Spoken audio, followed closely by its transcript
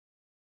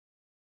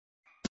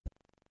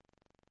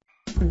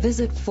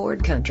Visit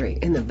Ford Country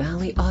in the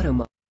Valley Auto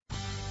Mall.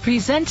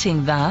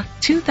 Presenting the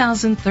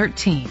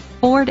 2013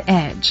 Ford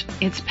Edge.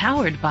 It's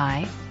powered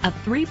by a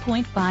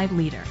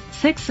 3.5-liter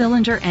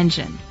six-cylinder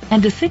engine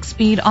and a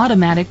 6-speed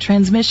automatic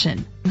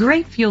transmission.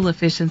 Great fuel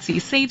efficiency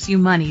saves you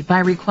money by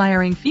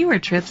requiring fewer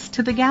trips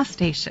to the gas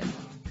station.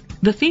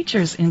 The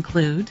features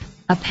include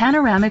a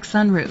panoramic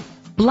sunroof,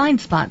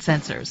 blind spot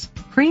sensors,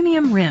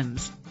 premium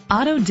rims,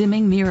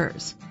 auto-dimming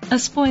mirrors, a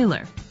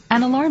spoiler,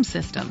 an alarm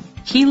system,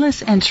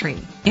 keyless entry,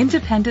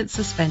 independent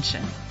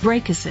suspension,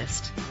 brake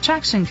assist,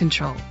 traction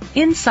control.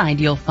 Inside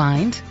you'll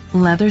find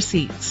leather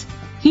seats,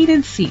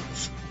 heated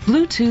seats,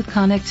 Bluetooth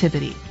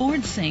connectivity,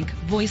 Ford Sync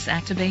voice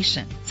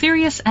activation,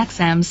 Sirius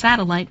XM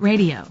satellite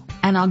radio,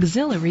 an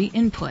auxiliary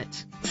input,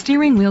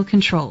 steering wheel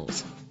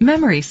controls,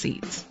 memory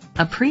seats,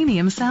 a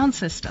premium sound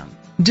system,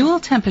 dual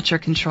temperature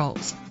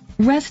controls.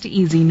 Rest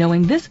easy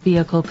knowing this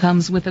vehicle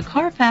comes with a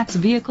Carfax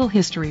Vehicle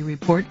History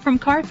Report from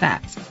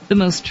Carfax, the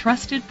most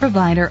trusted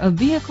provider of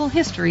vehicle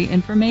history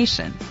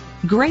information.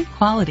 Great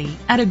quality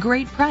at a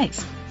great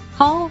price.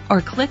 Call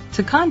or click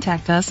to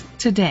contact us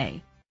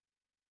today.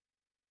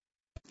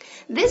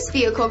 This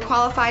vehicle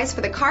qualifies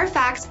for the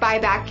Carfax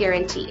buyback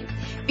guarantee.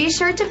 Be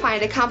sure to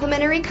find a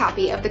complimentary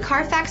copy of the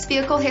Carfax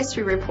Vehicle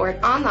History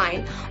Report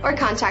online or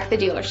contact the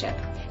dealership.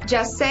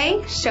 Just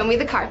say, "Show me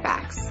the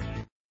Carfax."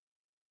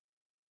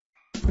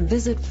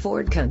 Visit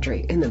Ford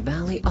Country in the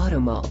Valley Auto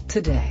Mall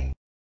today.